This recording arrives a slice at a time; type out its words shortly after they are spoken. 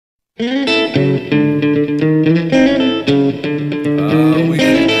We can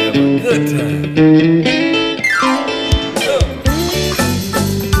have a good time.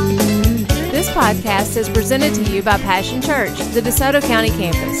 This podcast is presented to you by Passion Church, the DeSoto County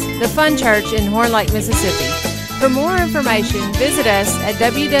campus, the fun church in Horn Lake, Mississippi. For more information, visit us at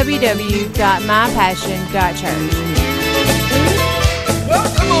www.mypassion.church.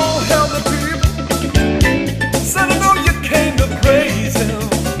 Well, come on, help the people. Said I know you came to praise him.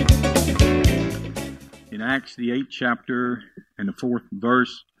 In Acts, the 8th chapter and the 4th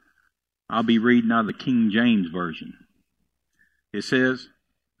verse, I'll be reading out of the King James Version. It says,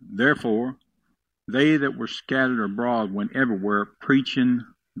 "Therefore, they that were scattered abroad went everywhere preaching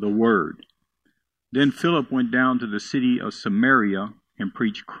the word. Then Philip went down to the city of Samaria and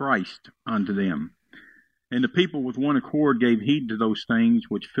preached Christ unto them. And the people with one accord gave heed to those things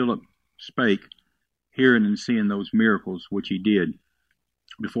which Philip spake, hearing and seeing those miracles which he did."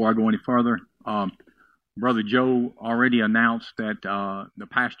 Before I go any further, Brother Joe already announced that the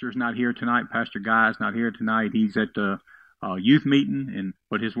pastor's not here tonight. Pastor Guy's not here tonight. He's at the youth meeting,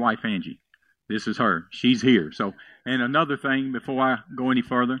 but his wife Angie, this is her. She's here. So, and another thing before I go any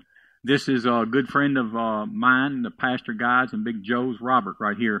further, this is a good friend of mine, the Pastor Guy's and Big Joe's, Robert,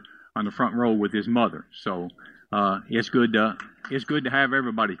 right here on the front row with his mother. So it's good to have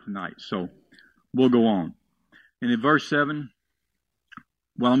everybody tonight. So we'll go on. And in verse 7,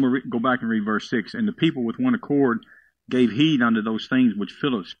 well, I'm going to go back and read verse 6. "And the people with one accord gave heed unto those things which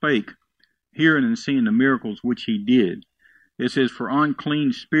Philip spake, hearing and seeing the miracles which he did." It says, "For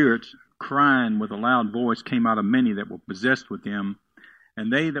unclean spirits, crying with a loud voice, came out of many that were possessed with them,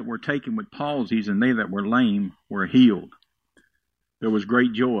 and they that were taken with palsies and they that were lame were healed." There was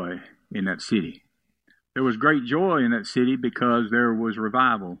great joy in that city. There was great joy in that city because there was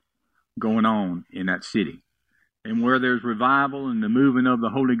revival going on in that city. And where there's revival and the moving of the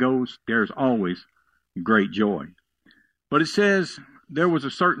Holy Ghost, there's always great joy. But it says, "There was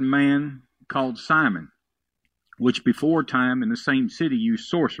a certain man called Simon, which before time in the same city used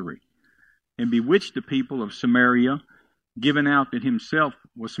sorcery, and bewitched the people of Samaria, giving out that himself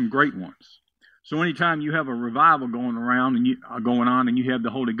was some great ones." So anytime you have a revival going on and you have the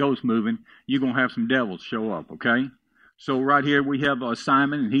Holy Ghost moving, you're going to have some devils show up, okay? So right here we have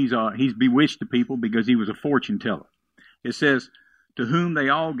Simon, and he's bewitched the people because he was a fortune teller. It says, "To whom they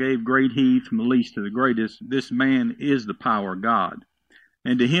all gave great heed, from the least to the greatest, this man is the power of God.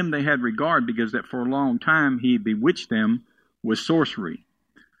 And to him they had regard, because that for a long time he bewitched them with sorcery.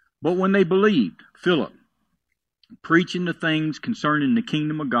 But when they believed Philip, preaching the things concerning the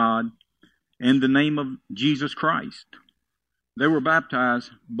kingdom of God and the name of Jesus Christ, they were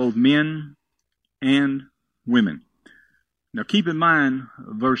baptized, both men and women." Now keep in mind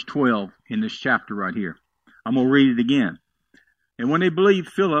verse 12 in this chapter right here. I'm going to read it again. "And when they believed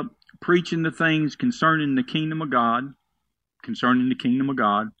Philip, preaching the things concerning the kingdom of God,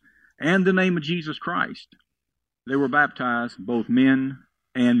 and the name of Jesus Christ, they were baptized, both men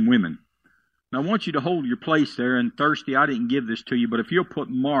and women." Now I want you to hold your place there. And Thursday I didn't give this to you, but if you'll put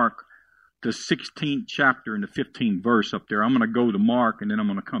Mark, the 16th chapter and the 15th verse up there, I'm going to go to Mark and then I'm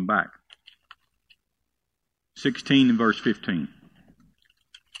going to come back. 16 and verse 15.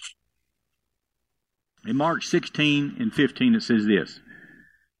 In Mark 16 and 15 it says this,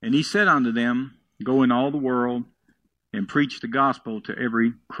 "And he said unto them, Go in all the world and preach the gospel to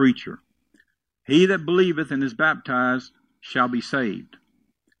every creature. He that believeth and is baptized shall be saved,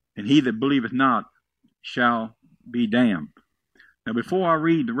 and he that believeth not shall be damned." Now before I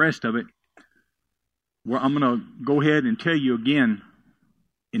read the rest of it, I'm going to go ahead and tell you again,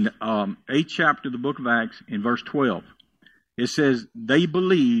 in the 8th chapter of the book of Acts, in verse 12, it says, they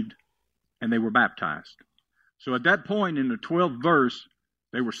believed and they were baptized. So at that point in the 12th verse,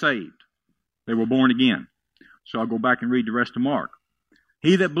 they were saved. They were born again. So I'll go back and read the rest of Mark.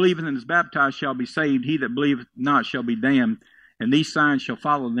 "He that believeth and is baptized shall be saved. He that believeth not shall be damned. And these signs shall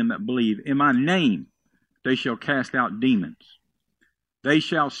follow them that believe. In my name they shall cast out demons. They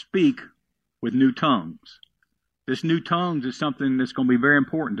shall speak with new tongues." This new tongues is something that's going to be very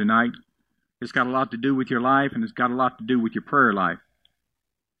important tonight. It's got a lot to do with your life, and it's got a lot to do with your prayer life.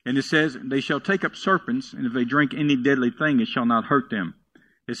 And it says, "They shall take up serpents, and if they drink any deadly thing, it shall not hurt them."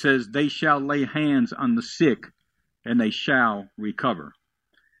 It says, "They shall lay hands on the sick, and they shall recover."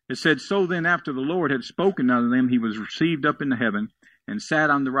 It said, "So then, after the Lord had spoken unto them, he was received up into heaven, and sat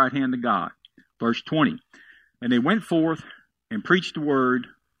on the right hand of God." Verse 20, "And they went forth and preached the word,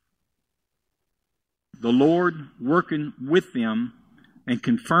 the Lord working with them and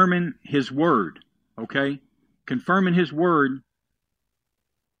confirming his word." Okay? Confirming his word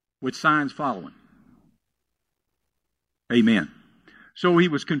with signs following. Amen. So he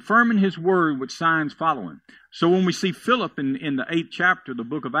was confirming his word with signs following. So when we see Philip in the 8th chapter of the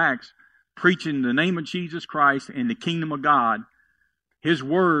book of Acts, preaching the name of Jesus Christ and the kingdom of God, his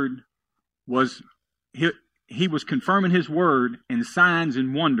word was, he was confirming his word, and signs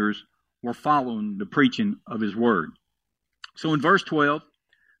and wonders were following the preaching of his word. So in verse 12,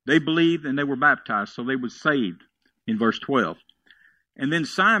 they believed and they were baptized, so they were saved in verse 12. And then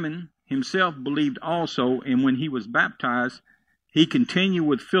Simon himself believed also, and when he was baptized, he continued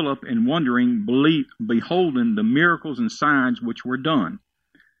with Philip in wondering, beholding the miracles and signs which were done.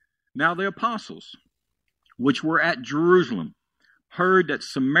 Now the apostles, which were at Jerusalem, heard that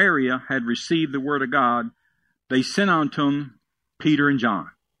Samaria had received the word of God. They sent unto them Peter and John.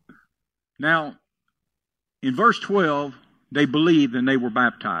 Now, in verse 12, they believed and they were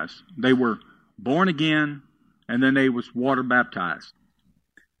baptized. They were born again, and then they was water baptized.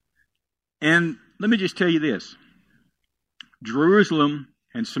 And let me just tell you this. Jerusalem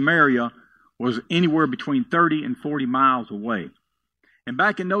and Samaria was anywhere between 30 and 40 miles away. And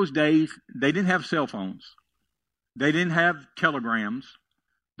back in those days, they didn't have cell phones. They didn't have telegrams.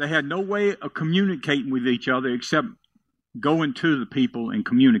 They had no way of communicating with each other except going to the people and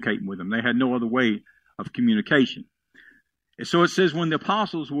communicating with them. They had no other way of communication. And so it says, when the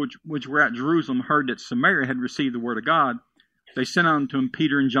apostles which were at Jerusalem heard that Samaria had received the word of God, they sent unto them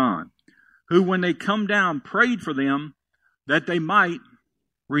Peter and John, who when they come down prayed for them that they might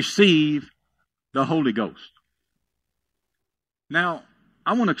receive the Holy Ghost. Now,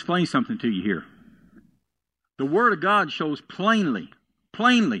 I want to explain something to you here. The Word of God shows plainly,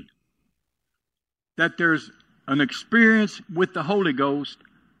 that there's an experience with the Holy Ghost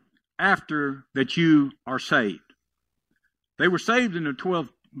after that you are saved. They were saved in the 12th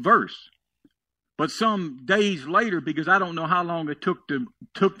verse, but some days later, because I don't know how long it took them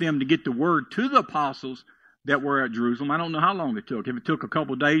to get the word to the apostles that were at Jerusalem. I don't know how long it took. If it took a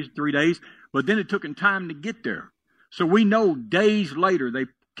couple of days, 3 days, but then it took them time to get there. So we know days later they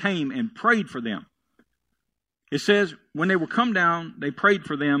came and prayed for them. It says, when they were come down, they prayed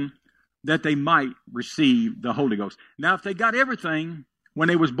for them that they might receive the Holy Ghost. Now, if they got everything when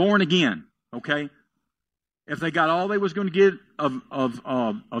they was born again, okay, if they got all they was going to get of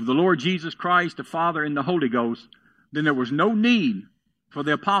the Lord Jesus Christ, the Father, and the Holy Ghost, then there was no need for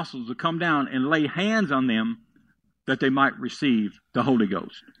the apostles to come down and lay hands on them that they might receive the Holy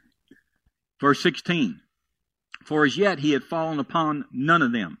Ghost. Verse 16, for as yet he had fallen upon none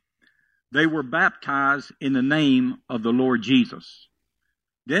of them. They were baptized in the name of the Lord Jesus.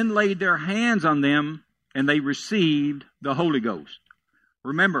 Then laid their hands on them, and they received the Holy Ghost.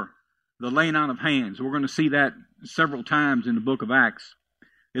 Remember, the laying on of hands. We're going to see that several times in the book of Acts.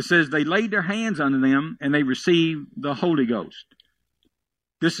 It says they laid their hands on them, and they received the Holy Ghost.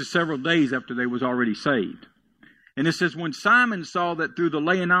 This is several days after they was already saved. And it says, when Simon saw that through the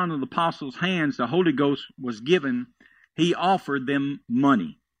laying on of the apostles' hands the Holy Ghost was given, he offered them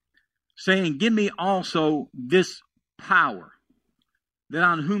money, saying, give me also this power, that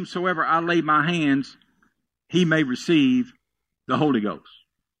on whomsoever I lay my hands, he may receive the Holy Ghost.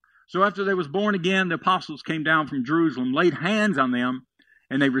 So after they was born again, the apostles came down from Jerusalem, laid hands on them,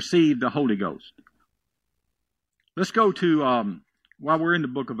 and they received the Holy Ghost. Let's go to, while we're in the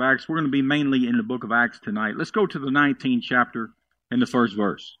book of Acts, we're going to be mainly in the book of Acts tonight. Let's go to the 19th chapter and the first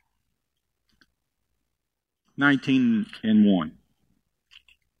verse. 19 and 1.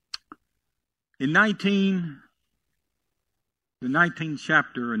 In the 19th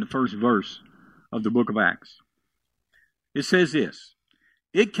chapter and the first verse of the book of Acts, it says this,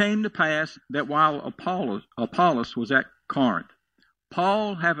 it came to pass that while Apollos was at Corinth,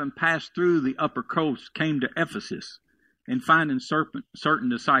 Paul, having passed through the upper coast, came to Ephesus, and finding certain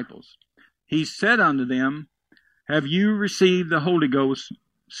disciples. He said unto them, have you received the Holy Ghost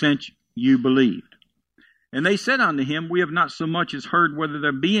since you believed? And they said unto him, we have not so much as heard whether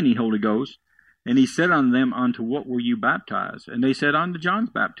there be any Holy Ghost. And he said unto them, unto what were you baptized? And they said, unto John's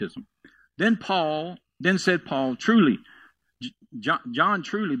baptism. Then said Paul, truly, John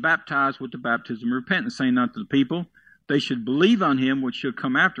truly baptized with the baptism of repentance, saying unto the people, they should believe on him which should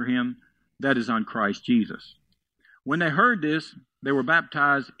come after him, that is on Christ Jesus. When they heard this, they were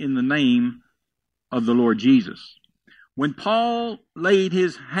baptized in the name of the Lord Jesus. When Paul laid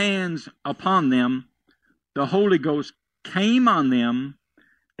his hands upon them, the Holy Ghost came on them,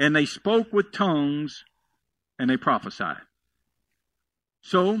 and they spoke with tongues, and they prophesied.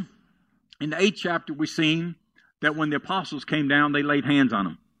 So, in the 8th chapter, we've seen that when the apostles came down, they laid hands on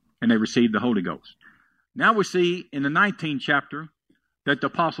them, and they received the Holy Ghost. Now we see in the 19th chapter that the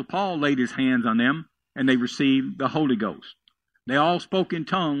apostle Paul laid his hands on them, and they received the Holy Ghost. They all spoke in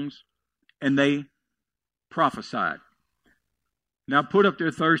tongues, and they prophesied. Now put up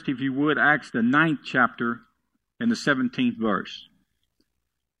there, thirsty, if you would, Acts the 9th chapter and the 17th verse.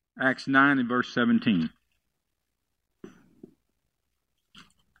 Acts 9 and verse 17.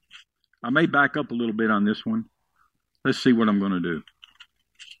 I may back up a little bit on this one. Let's see what I'm going to do.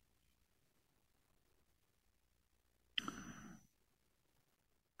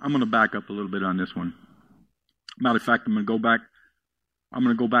 I'm going to back up a little bit on this one. Matter of fact, I'm going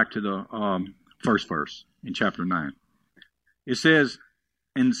to go back to the first verse in chapter 9. It says,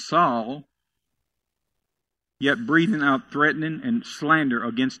 and Saul, yet breathing out threatening and slander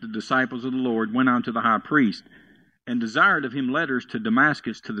against the disciples of the Lord, went on to the high priest, and desired of him letters to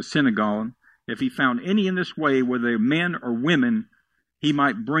Damascus to the synagogue, if he found any in this way, whether men or women, he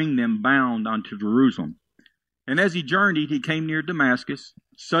might bring them bound unto Jerusalem. And as he journeyed, he came near Damascus.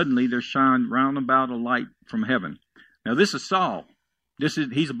 Suddenly there shined round about a light from heaven. Now this is Saul.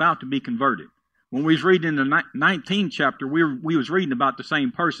 He's about to be converted. When we was reading in the 19th chapter, we was reading about the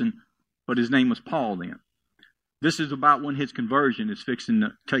same person, but his name was Paul then. This is about when his conversion is fixing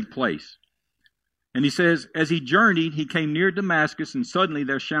to take place. And he says, as he journeyed, he came near Damascus, and suddenly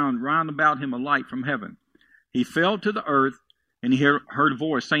there shone round about him a light from heaven. He fell to the earth, and he heard a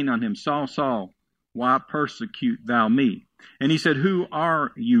voice saying unto him, Saul, Saul, why persecute thou me? And he said, who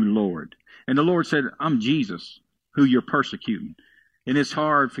are you, Lord? And the Lord said, I'm Jesus, who you're persecuting. And it's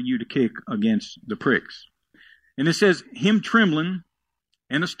hard for you to kick against the pricks. And it says, him trembling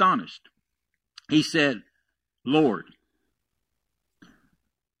and astonished, he said, Lord,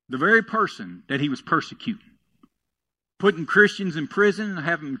 the very person that he was persecuting, putting Christians in prison,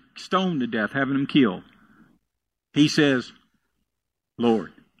 having them stoned to death, having them killed, he says,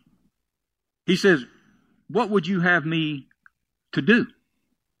 Lord. He says, what would you have me to do?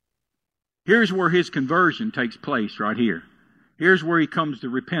 Here's where his conversion takes place right here. Here's where he comes to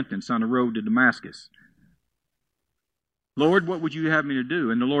repentance on the road to Damascus. Lord, what would you have me to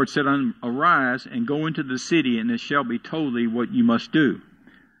do? And the Lord said unto him, arise and go into the city, and it shall be told thee what you must do.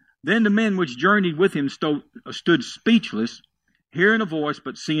 Then the men which journeyed with him stood speechless, hearing a voice,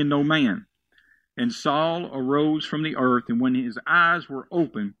 but seeing no man. And Saul arose from the earth, and when his eyes were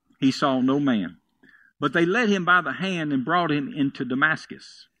open, he saw no man. But they led him by the hand and brought him into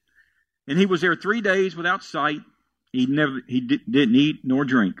Damascus. And he was there 3 days without sight. He didn't eat nor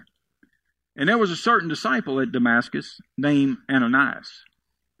drink. And there was a certain disciple at Damascus named Ananias.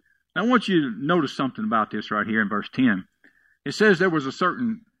 Now I want you to notice something about this right here in verse 10. It says there was a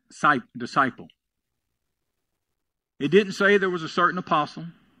certain disciple. It didn't say there was a certain apostle.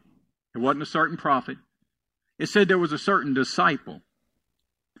 It wasn't a certain prophet. It said there was a certain disciple.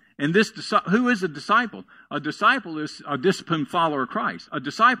 And who is a disciple? A disciple is a disciplined follower of Christ. A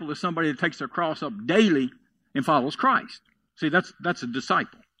disciple is somebody that takes their cross up daily and follows Christ. See, that's a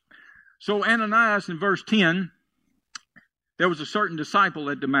disciple. So Ananias in verse 10, there was a certain disciple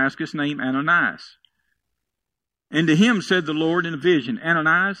at Damascus named Ananias. And to him said the Lord in a vision,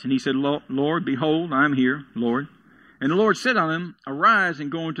 Ananias, and he said, Lord, behold, I am here, Lord. And the Lord said unto him, arise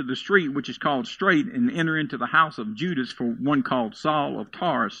and go into the street which is called Straight, and enter into the house of Judas for one called Saul of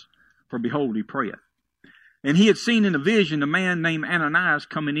Tarsus, for behold, he prayeth. And he had seen in a vision a man named Ananias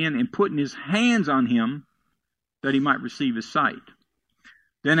coming in and putting his hands on him, that he might receive his sight.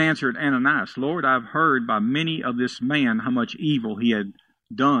 Then answered Ananias, Lord, I have heard by many of this man how much evil he had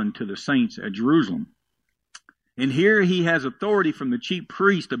done to the saints at Jerusalem. And here he has authority from the chief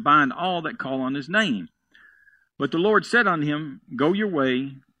priest to bind all that call on his name. But the Lord said unto him, go your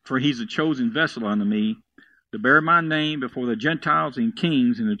way, for he's a chosen vessel unto me, to bear my name before the Gentiles and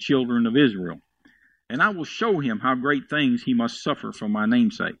kings and the children of Israel. And I will show him how great things he must suffer for my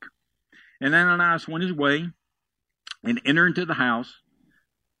name's sake. And Ananias went his way, and entered into the house,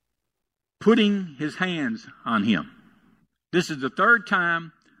 putting his hands on him. This is the third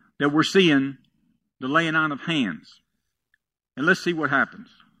time that we're seeing the laying on of hands. And let's see what happens.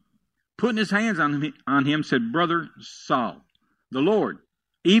 Putting his hands on him, said, Brother Saul, the Lord,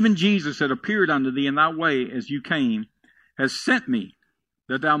 even Jesus that appeared unto thee in thy way as you came, has sent me,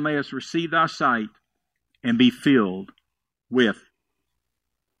 that thou mayest receive thy sight and be filled with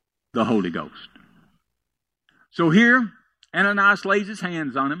the Holy Ghost. So here, Ananias lays his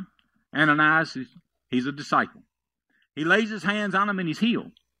hands on him. Ananias, he's a disciple. He lays his hands on him and he's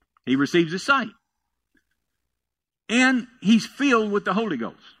healed. He receives his sight. And he's filled with the Holy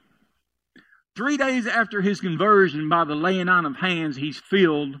Ghost. 3 days after his conversion, by the laying on of hands, he's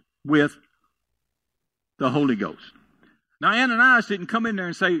filled with the Holy Ghost. Now, Ananias didn't come in there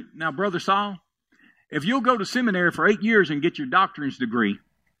and say, now, Brother Saul, if you'll go to seminary for 8 years and get your doctorate's degree,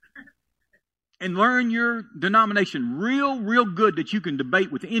 and learn your denomination real good that you can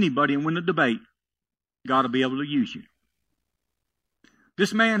debate with anybody and win the debate, God will be able to use you.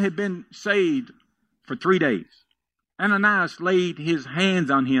 This man had been saved for 3 days. Ananias laid his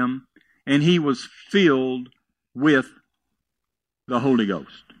hands on him, and he was filled with the Holy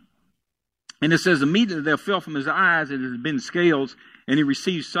Ghost. And it says, immediately there fell from his eyes, it had been scales, and he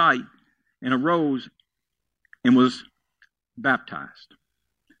received sight, and arose, and was baptized.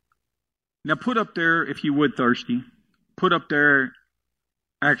 Now put up there, if you would, Thirsty, put up there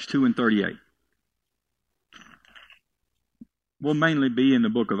Acts 2 and 38. We'll mainly be in the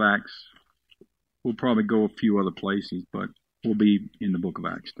book of Acts. We'll probably go a few other places, but we'll be in the book of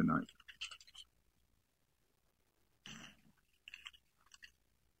Acts tonight.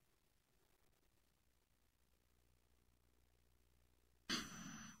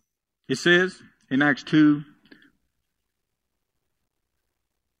 It says in Acts 2,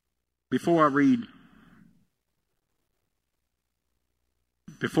 before you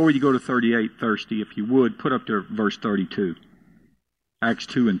go to 38, Thirsty, if you would, put up there verse 32. Acts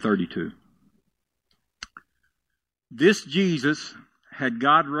 2 and 32. This Jesus had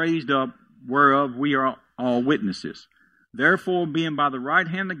God raised up, whereof we are all witnesses. Therefore, being by the right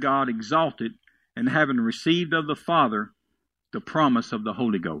hand of God exalted, and having received of the Father the promise of the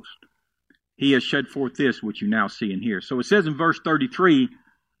Holy Ghost, he has shed forth this which you now see and hear. So it says in verse 33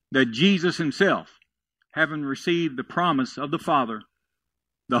 that Jesus himself, having received the promise of the Father,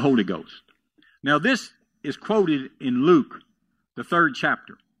 the Holy Ghost. Now this is quoted in Luke, the 3rd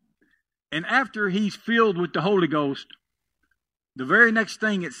chapter. And after he's filled with the Holy Ghost, the very next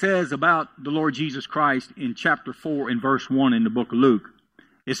thing it says about the Lord Jesus Christ in chapter 4 and verse 1 in the book of Luke,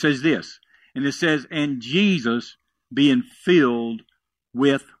 it says this, and it says, and Jesus being filled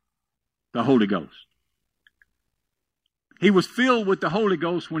with the Holy Ghost. He was filled with the Holy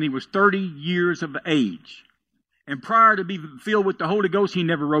Ghost when he was 30 years of age. And prior to being filled with the Holy Ghost, he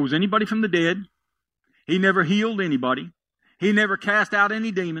never rose anybody from the dead. He never healed anybody. He never cast out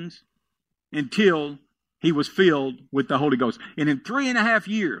any demons until he was filled with the Holy Ghost. And in 3.5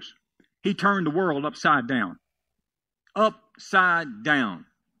 years, he turned the world upside down. Upside down.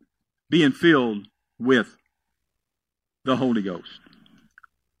 Being filled with the Holy Ghost.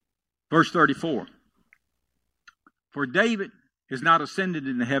 Verse 34. For David is not ascended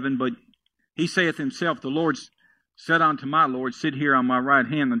into heaven, but he saith himself, the Lord said unto my Lord, sit here on my right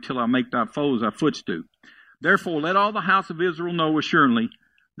hand until I make thy foes thy footstool. Therefore let all the house of Israel know assuredly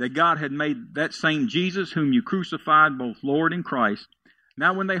that God had made that same Jesus whom you crucified both Lord and Christ.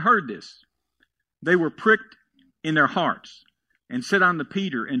 Now when they heard this, they were pricked in their hearts, and said unto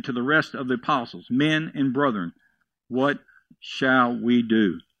Peter and to the rest of the apostles, men and brethren, what shall we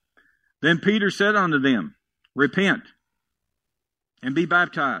do? Then Peter said unto them, repent and be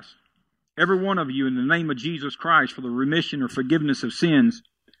baptized, every one of you, in the name of Jesus Christ, for the remission or forgiveness of sins,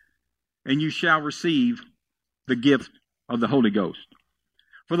 and you shall receive the gift of the Holy Ghost.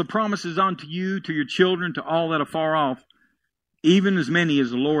 For the promise is unto you, to your children, to all that are far off, even as many as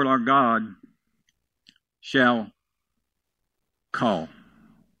the Lord our God shall call.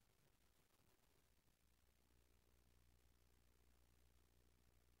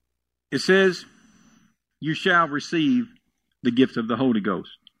 It says, you shall receive the gift of the Holy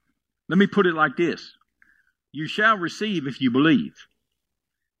Ghost. Let me put it like this. You shall receive if you believe.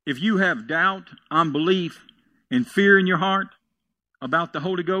 If you have doubt, unbelief, and fear in your heart about the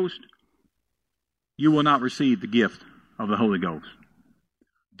Holy Ghost, you will not receive the gift of the Holy Ghost.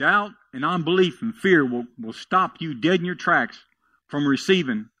 Doubt and unbelief and fear will stop you dead in your tracks from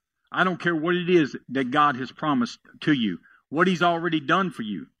receiving. I don't care what it is that God has promised to you, what He's already done for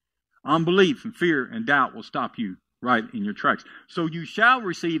you. Unbelief and fear and doubt will stop you right in your tracks. So you shall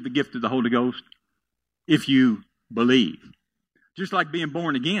receive the gift of the Holy Ghost if you believe. Just like being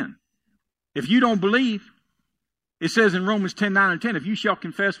born again. If you don't believe, it says in Romans 10:9 and 10, if you shall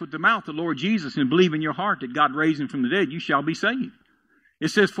confess with the mouth the Lord Jesus and believe in your heart that God raised him from the dead, you shall be saved. It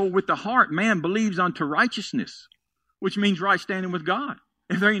says, for with the heart man believes unto righteousness, which means right standing with God.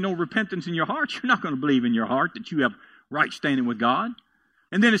 If there ain't no repentance in your heart, you're not going to believe in your heart that you have right standing with God.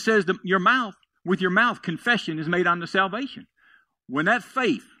 And then it says that with your mouth, confession is made unto salvation. When that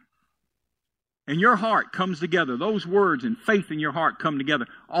faith and your heart comes together, those words and faith in your heart come together,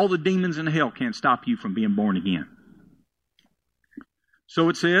 all the demons in hell can't stop you from being born again. So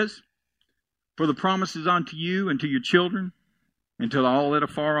it says, for the promise is unto you and to your children and to all that are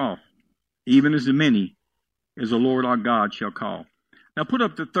far off, even as many as the Lord our God shall call. Now put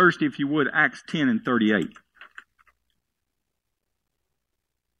up the thirsty, if you would, Acts 10 and 38.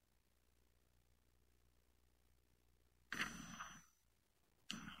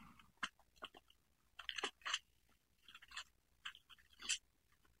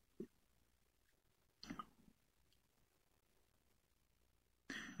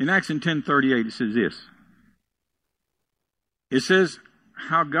 In Acts 10:38, it says this. It says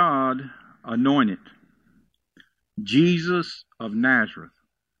how God anointed Jesus of Nazareth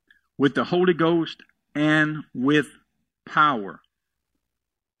with the Holy Ghost and with power,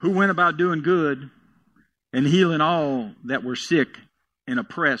 who went about doing good and healing all that were sick and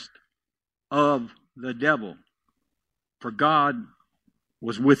oppressed of the devil, for God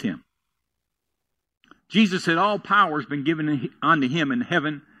was with him. Jesus said all power has been given unto him in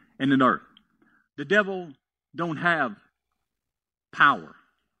heaven and in earth. The devil don't have power.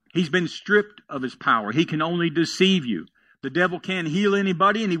 He's been stripped of his power. He can only deceive you. The devil can't heal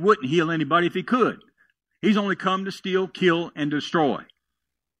anybody, and he wouldn't heal anybody if he could. He's only come to steal, kill, and destroy.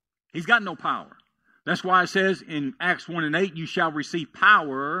 He's got no power. That's why it says in Acts 1:8, you shall receive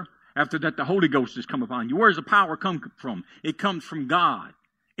power after that the Holy Ghost has come upon you. Where does the power come from? It comes from God.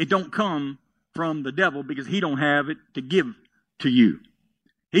 It don't come from the devil because he don't have it to give to you.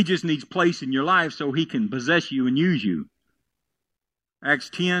 He just needs place in your life so he can possess you and use you. Acts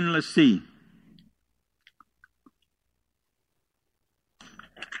 10, let's see.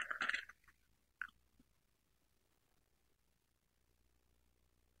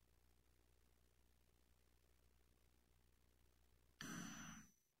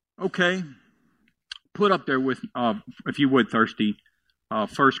 Okay, put up there with, if you would, Thirsty, 1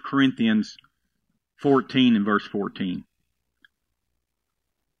 Corinthians 14 and verse 14.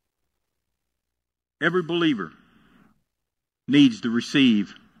 Every believer needs to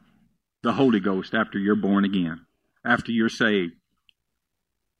receive the Holy Ghost after you're born again, after you're saved.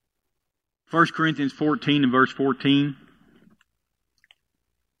 1 Corinthians 14 and verse 14.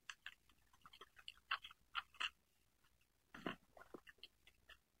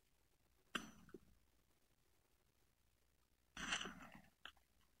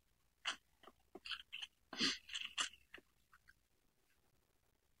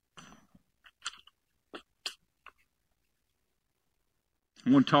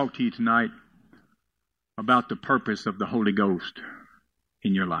 I want to talk to you tonight about the purpose of the Holy Ghost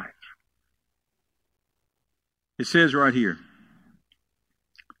in your life. It says right here,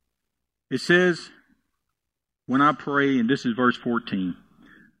 it says, when I pray, and this is verse 14,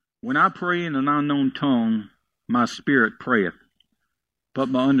 when I pray in an unknown tongue, my spirit prayeth, but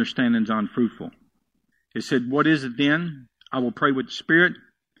my understanding is unfruitful. It said, what is it then? I will pray with the spirit.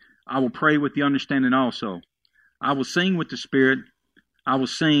 I will pray with the understanding also. I will sing with the spirit. I will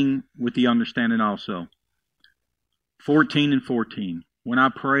sing with the understanding also. 14 and 14. When I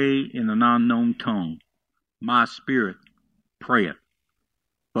pray in an unknown tongue, my spirit prayeth,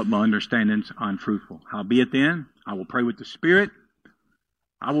 but my understanding is unfruitful. Howbeit then, I will pray with the spirit.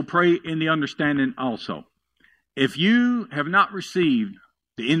 I will pray in the understanding also. If you have not received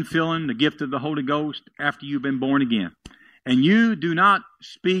the infilling, the gift of the Holy Ghost after you've been born again, and you do not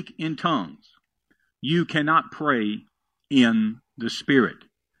speak in tongues, you cannot pray in the Spirit.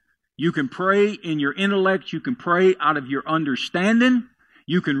 You can pray in your intellect. You can pray out of your understanding.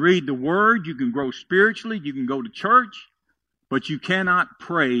 You can read the Word. You can grow spiritually. You can go to church. But you cannot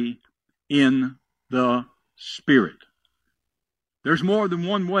pray in the Spirit. There's more than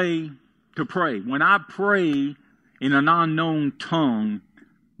one way to pray. When I pray in an unknown tongue,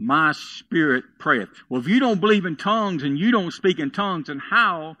 my spirit prayeth. Well, if you don't believe in tongues and you don't speak in tongues, then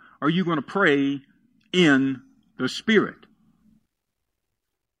how are you going to pray in the Spirit?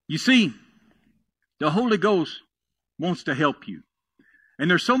 You see, the Holy Ghost wants to help you. And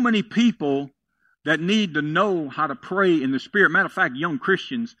there's so many people that need to know how to pray in the Spirit. Matter of fact, young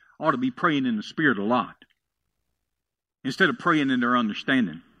Christians ought to be praying in the Spirit a lot, instead of praying in their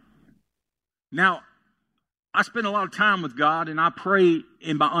understanding. Now, I spend a lot of time with God, and I pray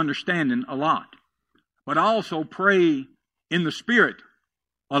in my understanding a lot. But I also pray in the Spirit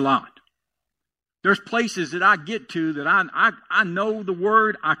a lot. There's places that I get to that I know the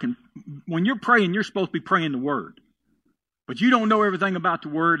Word. When you're praying, you're supposed to be praying the Word. But you don't know everything about the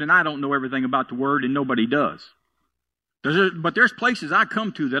Word, and I don't know everything about the Word, and nobody does. But there's places I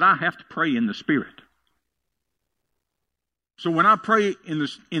come to that I have to pray in the Spirit. So when I pray in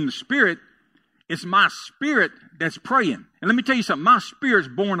the Spirit, it's my spirit that's praying. And let me tell you something. My spirit's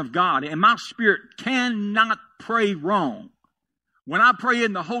born of God, and my spirit cannot pray wrong. When I pray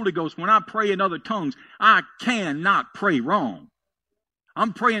in the Holy Ghost, when I pray in other tongues, I cannot pray wrong.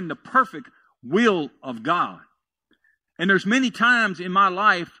 I'm praying the perfect will of God. And there's many times in my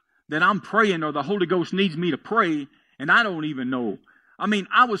life that I'm praying or the Holy Ghost needs me to pray, and I don't even know. I mean,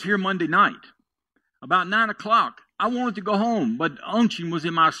 I was here Monday night, about 9 o'clock. I wanted to go home, but unction was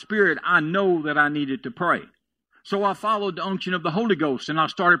in my spirit. I know that I needed to pray. So I followed the unction of the Holy Ghost, and I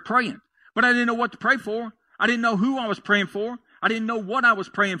started praying. But I didn't know what to pray for. I didn't know who I was praying for. I didn't know what I was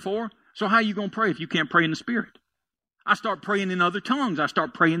praying for. So how are you going to pray if you can't pray in the Spirit? I start praying in other tongues. I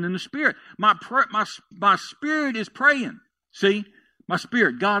start praying in the Spirit. My spirit is praying. See? My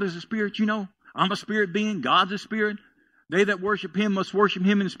spirit. God is a spirit, you know. I'm a spirit being. God's a spirit. They that worship Him must worship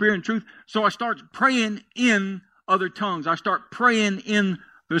Him in spirit and truth. So I start praying in other tongues. I start praying in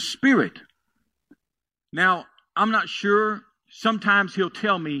the Spirit. Now, I'm not sure. Sometimes He'll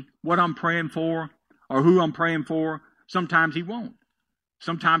tell me what I'm praying for or who I'm praying for. Sometimes He won't.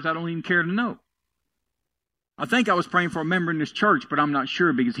 Sometimes I don't even care to know. I think I was praying for a member in this church, but I'm not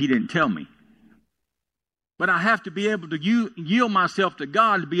sure because he didn't tell me. But I have to be able to yield myself to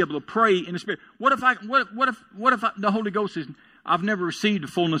God to be able to pray in the Spirit. What if the Holy Ghost is, I've never received the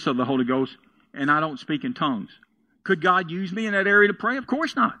fullness of the Holy Ghost and I don't speak in tongues? Could God use me in that area to pray? Of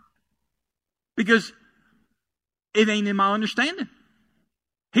course not. Because it ain't in my understanding.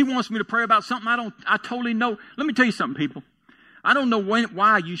 He wants me to pray about something I totally know. Let me tell you something, people. I don't know why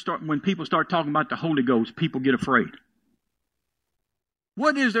when people start talking about the Holy Ghost, people get afraid.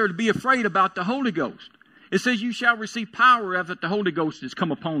 What is there to be afraid about the Holy Ghost? It says you shall receive power after the Holy Ghost has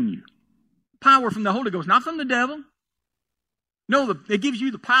come upon you. Power from the Holy Ghost, not from the devil. No, it gives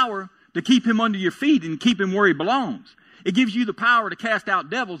you the power to keep him under your feet and keep him where he belongs. It gives you the power to cast out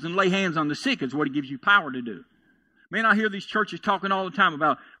devils and lay hands on the sick is what it gives you power to do. Man, I hear these churches talking all the time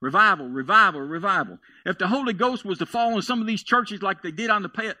about revival, revival, revival. If the Holy Ghost was to fall in some of these churches like they did on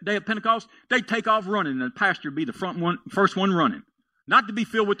the day of Pentecost, they'd take off running and the pastor would be the first one running. Not to be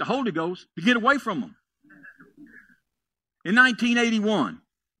filled with the Holy Ghost, to get away from them. In 1981,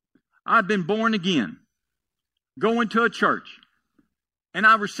 I'd been born again, going to a church, and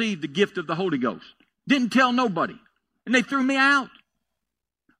I received the gift of the Holy Ghost. Didn't tell nobody. And they threw me out.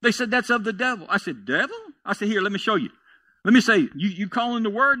 They said, that's of the devil. I said, devil? I said, here, let me show you. Let me say, you calling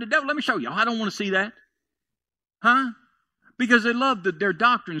the word the devil? Let me show you. I don't want to see that. Huh? Because they love their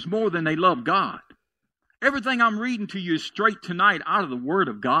doctrines more than they love God. Everything I'm reading to you is straight tonight out of the Word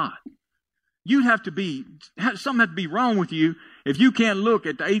of God. Something have to be wrong with you if you can't look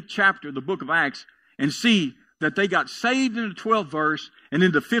at the 8th chapter of the book of Acts and see that they got saved in the 12th verse, and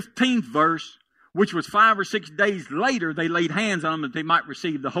in the 15th verse, which was 5 or 6 days later, they laid hands on them that they might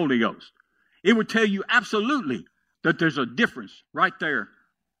receive the Holy Ghost. It would tell you absolutely that there's a difference right there.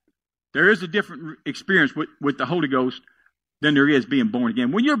 There is a different experience with the Holy Ghost than there is being born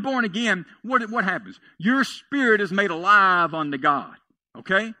again. When you're born again, what happens? Your spirit is made alive unto God.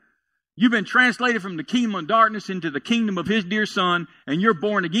 Okay? You've been translated from the kingdom of darkness into the kingdom of His dear Son, and you're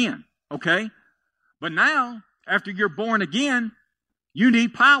born again. Okay? But now, after you're born again, you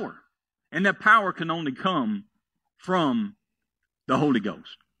need power. And that power can only come from the Holy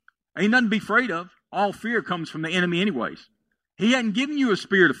Ghost. Ain't nothing to be afraid of. All fear comes from the enemy anyways. He hadn't given you a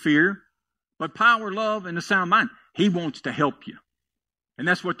spirit of fear, but power, love, and a sound mind. He wants to help you. And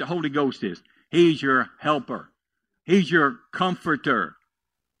that's what the Holy Ghost is. He's your helper. He's your comforter.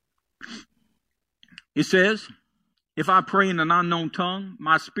 It says, if I pray in an unknown tongue,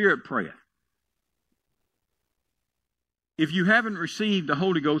 my spirit prayeth. If you haven't received the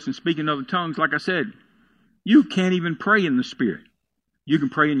Holy Ghost and speak in other tongues, like I said, you can't even pray in the Spirit. You can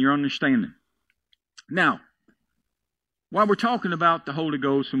pray in your understanding. Now, while we're talking about the Holy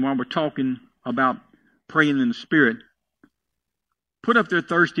Ghost and while we're talking about praying in the Spirit, put up there,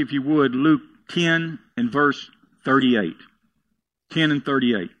 thirsty, if you would, Luke 10 and verse 38. 10 and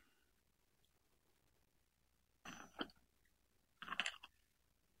 38.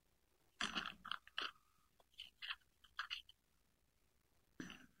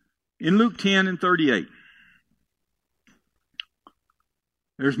 In Luke 10 and 38,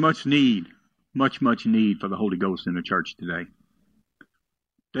 there's much need for the Holy Ghost in the church today.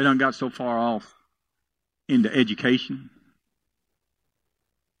 They done got so far off into education.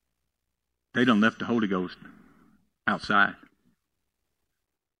 They done left the Holy Ghost outside.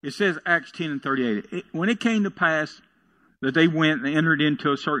 It says, Acts 10 and 38, when it came to pass that they went and entered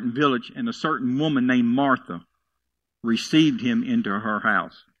into a certain village, and a certain woman named Martha received him into her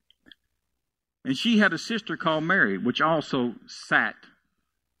house. And she had a sister called Mary, which also sat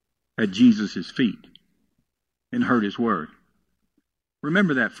at Jesus' feet and heard His word.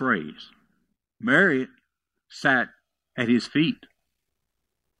 Remember that phrase. Mary sat at His feet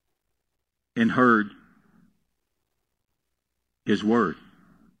and heard His word.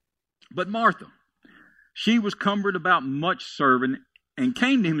 But Martha, she was cumbered about much serving, and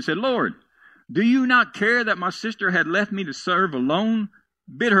came to Him and said, Lord, do you not care that my sister had left me to serve alone?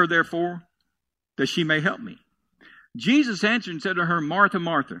 Bid her therefore that she may help me. Jesus answered and said to her, Martha,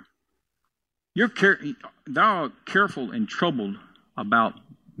 Martha, thou art careful and troubled about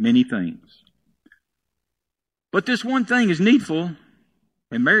many things. But this one thing is needful,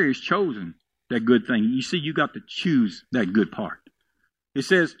 and Mary has chosen that good thing. You see, you got to choose that good part. It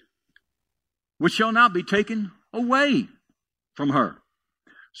says, which shall not be taken away from her.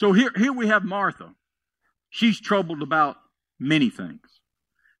 So here we have Martha. She's troubled about many things.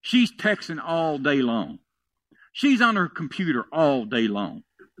 She's texting all day long. She's on her computer all day long.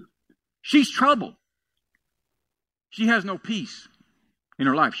 She's troubled. She has no peace in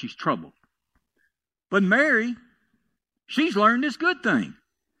her life. She's troubled. But Mary, she's learned this good thing.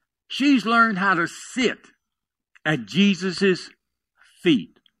 She's learned how to sit at Jesus'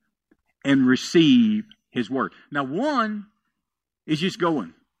 feet and receive his word. Now, one is just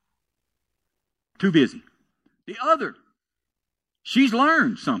going. Too busy. The other, she's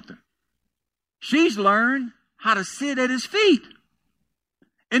learned something. She's learned how to sit at his feet.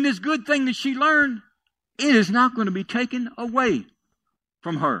 And this good thing that she learned, it is not going to be taken away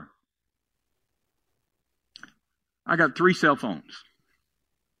from her. I got 3 cell phones.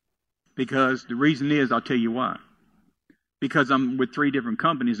 Because the reason is, I'll tell you why. Because I'm with 3 different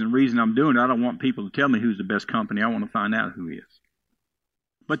companies, and the reason I'm doing it, I don't want people to tell me who's the best company. I want to find out who is.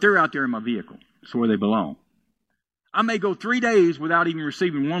 But they're out there in my vehicle. It's where they belong. I may go 3 days without even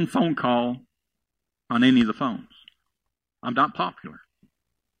receiving one phone call on any of the phones. I'm not popular.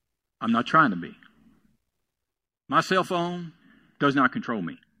 I'm not trying to be. My cell phone does not control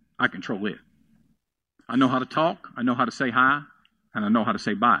me. I control it. I know how to talk. I know how to say hi. And I know how to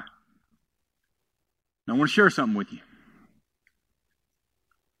say bye. Now, I want to share something with you.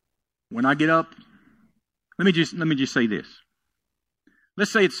 When I get up, let me just say this.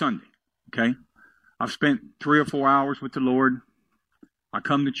 Let's say it's Sunday, okay? I've spent 3 or 4 hours with the Lord. I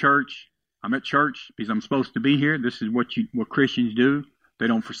come to church. I'm at church because I'm supposed to be here. This is what Christians do. They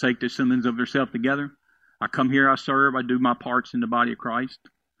don't forsake the assemblies of themselves together. I come here, I serve, I do my parts in the body of Christ.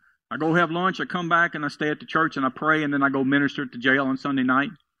 I go have lunch, I come back and I stay at the church and I pray, and then I go minister at the jail on Sunday night.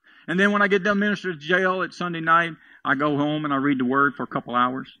 And then when I get done ministering at the jail at Sunday night, I go home and I read the Word for a couple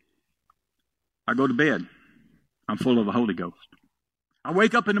hours. I go to bed. I'm full of the Holy Ghost. I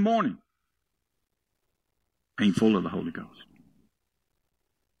wake up in the morning. Ain't full of the Holy Ghost.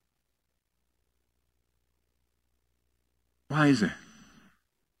 Why is that?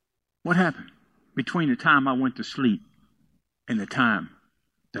 What happened between the time I went to sleep and the time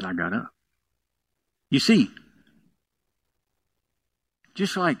that I got up? You see,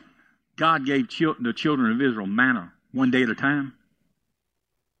 just like God gave the children of Israel manna one day at a time,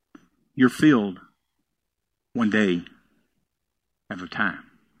 you're filled one day at a time.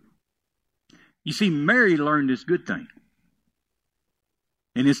 You see, Mary learned this good thing,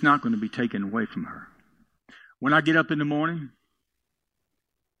 and it's not going to be taken away from her. When I get up in the morning,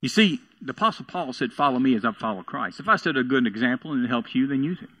 you see, the Apostle Paul said, follow me as I follow Christ. If I set a good example and it helps you, then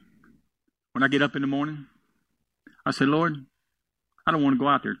use it. When I get up in the morning, I say, Lord, I don't want to go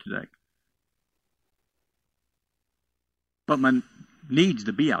out there today. But my needs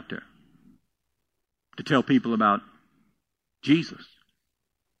to be out there to tell people about Jesus.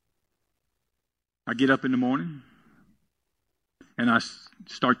 I get up in the morning and I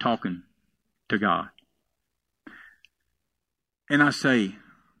start talking to God. And I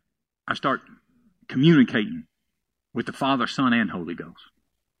start communicating with the Father, Son, and Holy Ghost.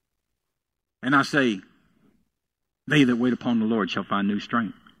 And I say, they that wait upon the Lord shall find new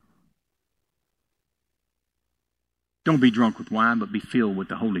strength. Don't be drunk with wine, but be filled with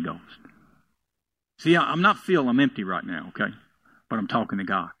the Holy Ghost. See, I'm not filled, I'm empty right now, okay? But I'm talking to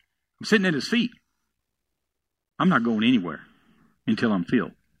God. I'm sitting at His feet. I'm not going anywhere until I'm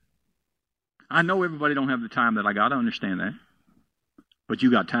filled. I know everybody don't have the time that I got. I understand that. But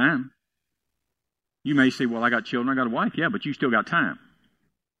you got time. You may say, well, I got children, I got a wife. Yeah, but you still got time.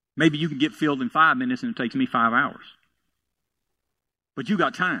 Maybe you can get filled in 5 minutes and it takes me 5 hours. But you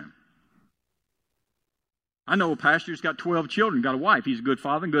got time. I know a pastor who's got 12 children, got a wife. He's a good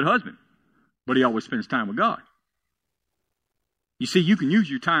father and good husband. But he always spends time with God. You see, you can use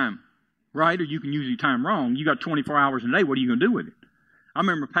your time right or you can use your time wrong. You got 24 hours a day. What are you going to do with it? I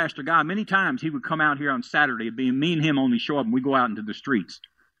remember Pastor Guy, many times he would come out here on Saturday. It'd be me and him only show up, and we go out into the streets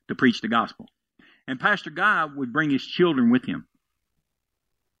to preach the gospel. And Pastor Guy would bring his children with him.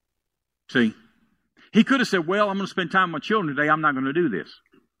 See, he could have said, well, I'm going to spend time with my children today. I'm not going to do this.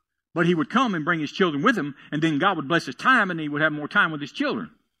 But he would come and bring his children with him, and then God would bless his time, and he would have more time with his children.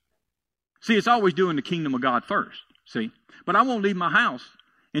 See, it's always doing the kingdom of God first. See, but I won't leave my house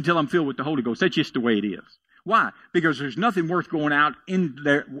until I'm filled with the Holy Ghost. That's just the way it is. Why? Because there's nothing worth going out into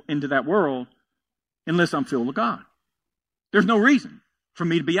that world unless I'm filled with God. There's no reason for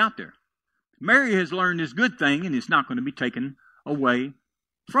me to be out there. Mary has learned this good thing, and it's not going to be taken away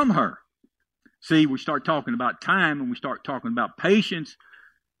from her. See, we start talking about time and we start talking about patience,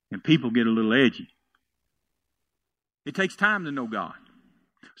 and people get a little edgy. It takes time to know God.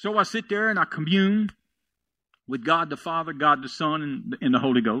 So I sit there and I commune with God the Father, God the Son, and the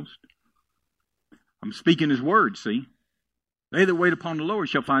Holy Ghost. I'm speaking His word, see. They that wait upon the Lord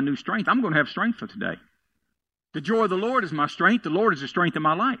shall find new strength. I'm going to have strength for today. The joy of the Lord is my strength. The Lord is the strength of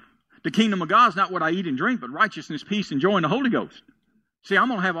my life. The kingdom of God is not what I eat and drink, but righteousness, peace, and joy in the Holy Ghost. See, I'm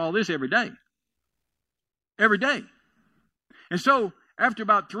going to have all this every day. Every day. And so, after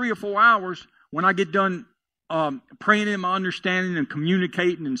about 3 or 4 hours, when I get done praying in my understanding and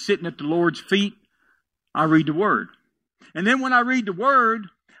communicating and sitting at the Lord's feet, I read the Word. And then when I read the Word,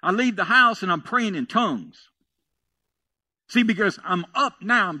 I leave the house and I'm praying in tongues. See, because I'm up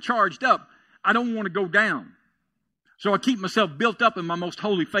now, I'm charged up. I don't want to go down. So I keep myself built up in my most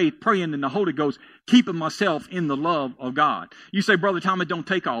holy faith, praying in the Holy Ghost, keeping myself in the love of God. You say, Brother Tom, it don't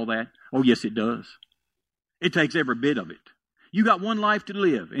take all that. Oh, yes, it does. It takes every bit of it. You got one life to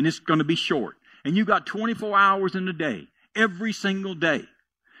live, and it's going to be short. And you got 24 hours in the day, every single day.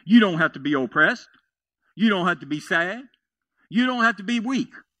 You don't have to be oppressed. You don't have to be sad. You don't have to be weak.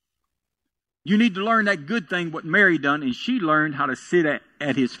 You need to learn that good thing what Mary done, and she learned how to sit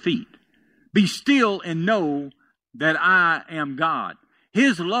at His feet. Be still and know that I am God.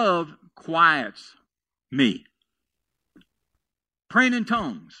 His love quiets me. Praying in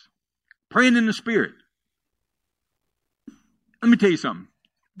tongues. Praying in the Spirit. Let me tell you something.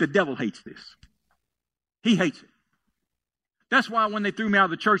 The devil hates this. He hates it. That's why when they threw me out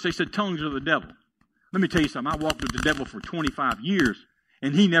of the church, they said tongues are the devil. Let me tell you something. I walked with the devil for 25 years,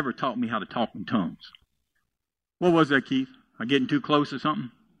 and he never taught me how to talk in tongues. What was that, Keith? Am I getting too close or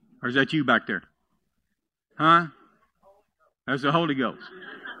something? Or is that you back there? Huh? That's the Holy Ghost.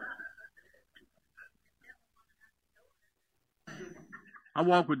 I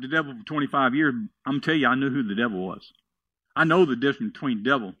walked with the devil for 25 years. I'm going to tell you, I knew who the devil was. I know the difference between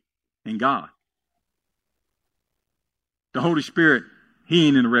devil and God. The Holy Spirit, He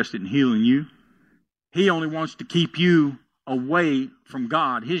ain't interested in healing you. He only wants to keep you away from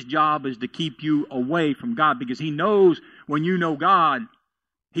God. His job is to keep you away from God because He knows when you know God,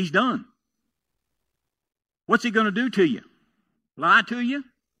 He's done. What's He going to do to you? Lie to you?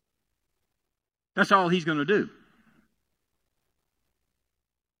 That's all He's going to do.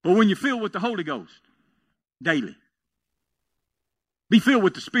 But when you're filled with the Holy Ghost daily, be filled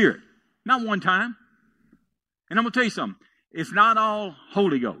with the Spirit. Not one time. And I'm going to tell you something. It's not all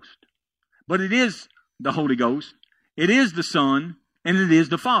Holy Ghost. But it is the Holy Ghost. It is the Son. And it is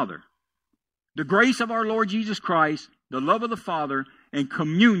the Father. The grace of our Lord Jesus Christ, the love of the Father, and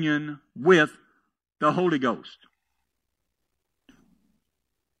communion with the Holy Ghost.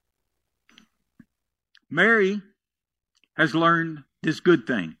 Mary has learned this good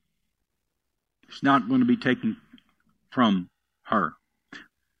thing. It's not going to be taken from her.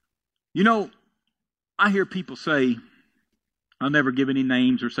 You know, I hear people say, I'll never give any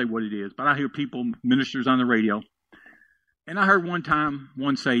names or say what it is, but I hear people, ministers on the radio, and I heard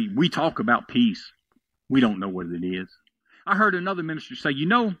one say, we talk about peace. We don't know what it is. I heard another minister say, you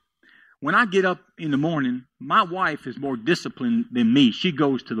know, when I get up in the morning, my wife is more disciplined than me. She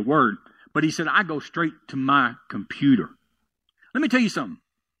goes to the Word. But he said, I go straight to my computer. Let me tell you something.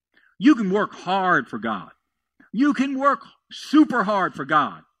 You can work hard for God. You can work super hard for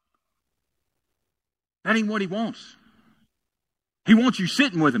God. That ain't what He wants. He wants you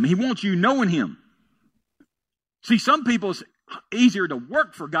sitting with Him. He wants you knowing Him. See, some people, it's easier to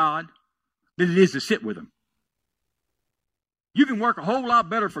work for God than it is to sit with Him. You can work a whole lot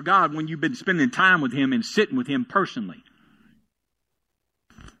better for God when you've been spending time with Him and sitting with Him personally.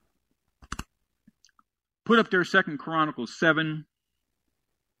 Put up there 2 Chronicles 7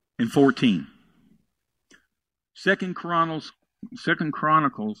 and 14. 2 Chronicles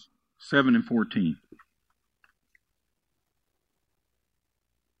 7 and 14.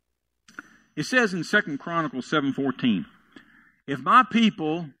 It says in 2 Chronicles 7:14, if my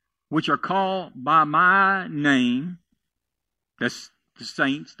people, which are called by my name, that's the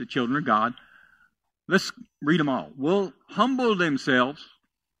saints, the children of God, let's read them all, will humble themselves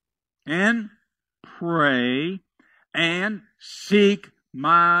and pray and seek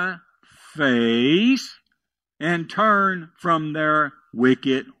my face and turn from their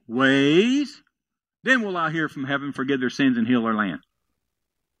wicked ways, then will I hear from heaven, forgive their sins, and heal their land.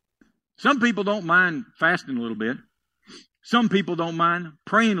 Some people don't mind fasting a little bit. Some people don't mind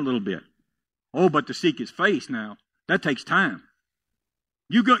praying a little bit. Oh, but to seek His face now, that takes time.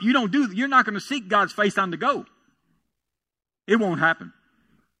 You're not going to seek God's face on the go. It won't happen.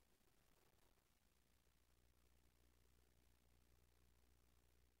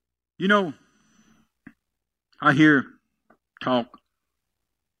 You know, I hear talk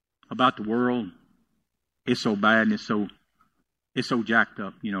about the world. It's so bad and it's so jacked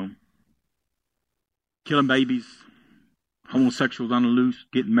up, you know. Killing babies, homosexuals on the loose,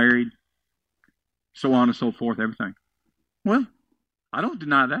 getting married, so on and so forth, everything. Well, I don't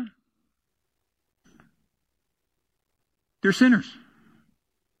deny that. They're sinners.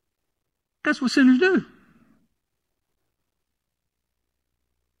 That's what sinners do.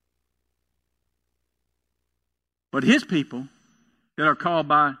 But His people that are called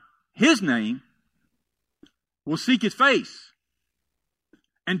by His name will seek His face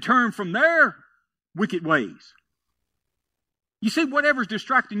and turn from their wicked ways. You see, whatever's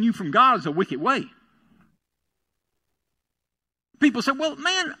distracting you from God is a wicked way. People say, well,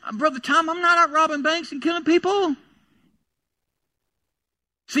 man, Brother Tom, I'm not out robbing banks and killing people.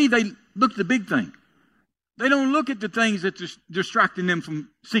 See, they look at the big thing. They don't look at the things that's distracting them from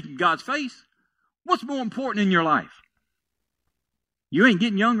seeking God's face. What's more important in your life? You ain't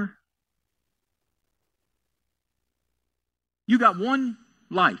getting younger. You got one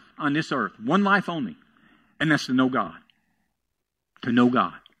life on this earth, one life only, and that's to know God. To know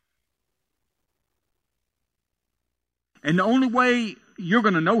God. And the only way you're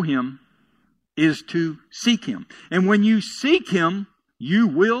going to know Him is to seek Him. And when you seek Him, you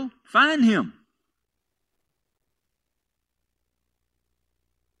will find Him.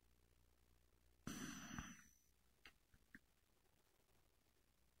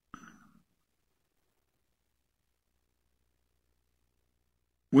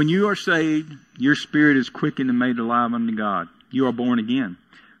 When you are saved, your spirit is quickened and made alive unto God. You are born again.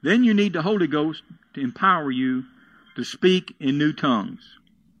 Then you need the Holy Ghost to empower you to speak in new tongues.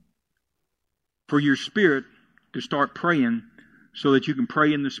 For your spirit to start praying so that you can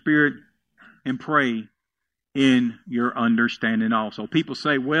pray in the Spirit and pray in your understanding also. People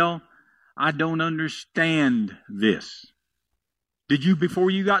say, well, I don't understand this. Did you,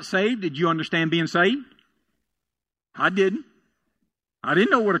 before you got saved, did you understand being saved? I didn't. I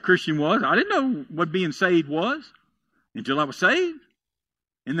didn't know what a Christian was. I didn't know what being saved was until I was saved.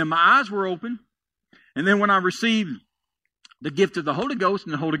 And then my eyes were open. And then when I received the gift of the Holy Ghost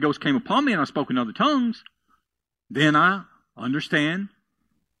and the Holy Ghost came upon me and I spoke in other tongues, then I understand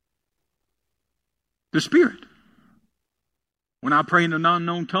the Spirit. When I pray in an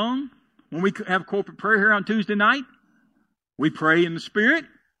unknown tongue, when we have corporate prayer here on Tuesday night, we pray in the Spirit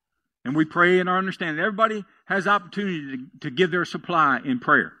and we pray in our understanding. Everybody has opportunity to give their supply in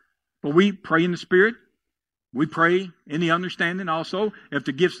prayer. But we pray in the Spirit. We pray in the understanding also. If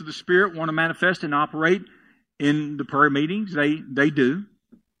the gifts of the Spirit want to manifest and operate in the prayer meetings, they do.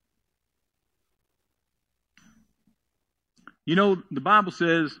 You know, the Bible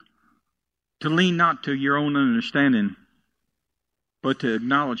says to lean not to your own understanding, but to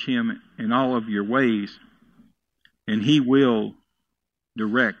acknowledge Him in all of your ways, and He will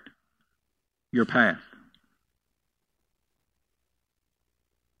direct your path.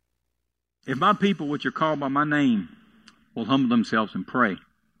 If my people, which are called by my name, will humble themselves and pray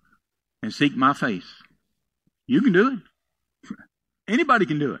and seek my face, you can do it. Anybody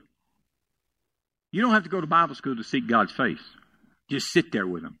can do it. You don't have to go to Bible school to seek God's face. Just sit there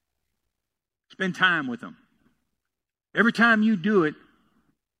with Him. Spend time with Him. Every time you do it,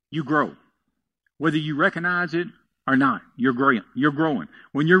 you grow. Whether you recognize it or not, you're growing. You're growing.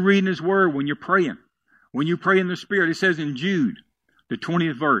 When you're reading His Word, when you're praying, when you pray in the Spirit, it says in Jude, the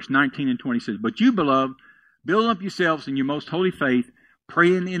 20th verse, 19 and 20 says, but you, beloved, build up yourselves in your most holy faith,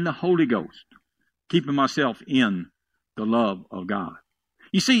 praying in the Holy Ghost, keeping myself in the love of God.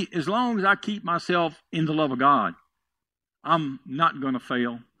 You see, as long as I keep myself in the love of God, I'm not going to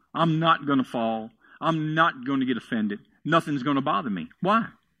fail. I'm not going to fall. I'm not going to get offended. Nothing's going to bother me. Why?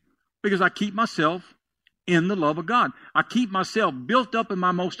 Because I keep myself in the love of God. I keep myself built up in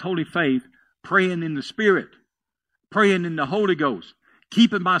my most holy faith, praying in the Spirit, praying in the Holy Ghost,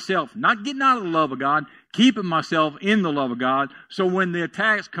 keeping myself, not getting out of the love of God, keeping myself in the love of God, so when the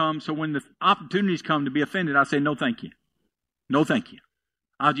attacks come, so when the opportunities come to be offended, I say, no thank you. No thank you.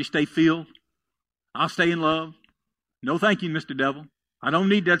 I'll just stay filled. I'll stay in love. No thank you, Mr. Devil. I don't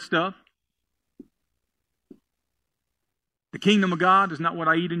need that stuff. The kingdom of God is not what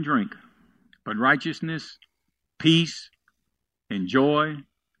I eat and drink, but righteousness, peace, and joy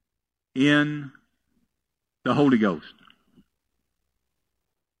in the Holy Ghost.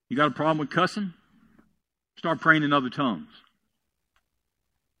 You got a problem with cussing? Start praying in other tongues.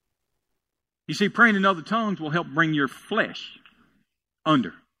 You see, praying in other tongues will help bring your flesh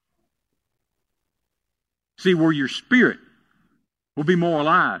under. See, where your spirit will be more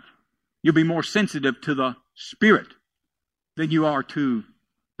alive. You'll be more sensitive to the Spirit than you are to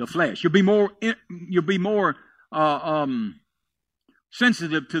the flesh. You'll be more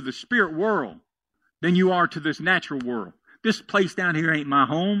sensitive to the spirit world than you are to this natural world. This place down here ain't my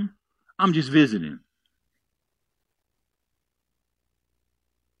home. I'm just visiting.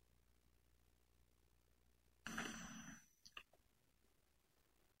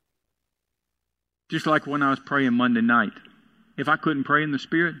 Just like when I was praying Monday night. If I couldn't pray in the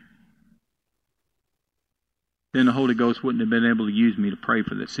Spirit, then the Holy Ghost wouldn't have been able to use me to pray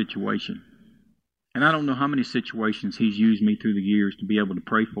for that situation. And I don't know how many situations He's used me through the years to be able to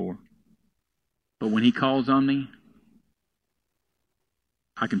pray for. But when He calls on me,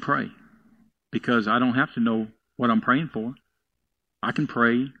 I can pray. Because I don't have to know what I'm praying for. I can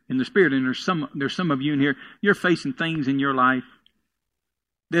pray in the Spirit. And there's some of you in here, you're facing things in your life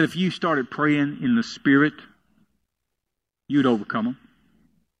that if you started praying in the Spirit, you'd overcome them.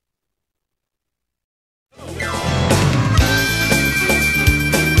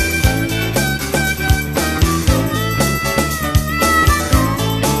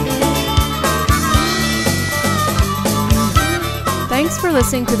 Thanks for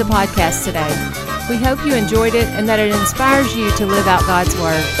listening to the podcast today. We hope you enjoyed it and that it inspires you to live out God's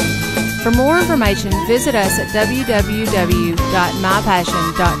Word. For more information, visit us at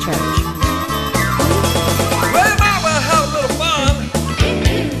www.mypassion.church.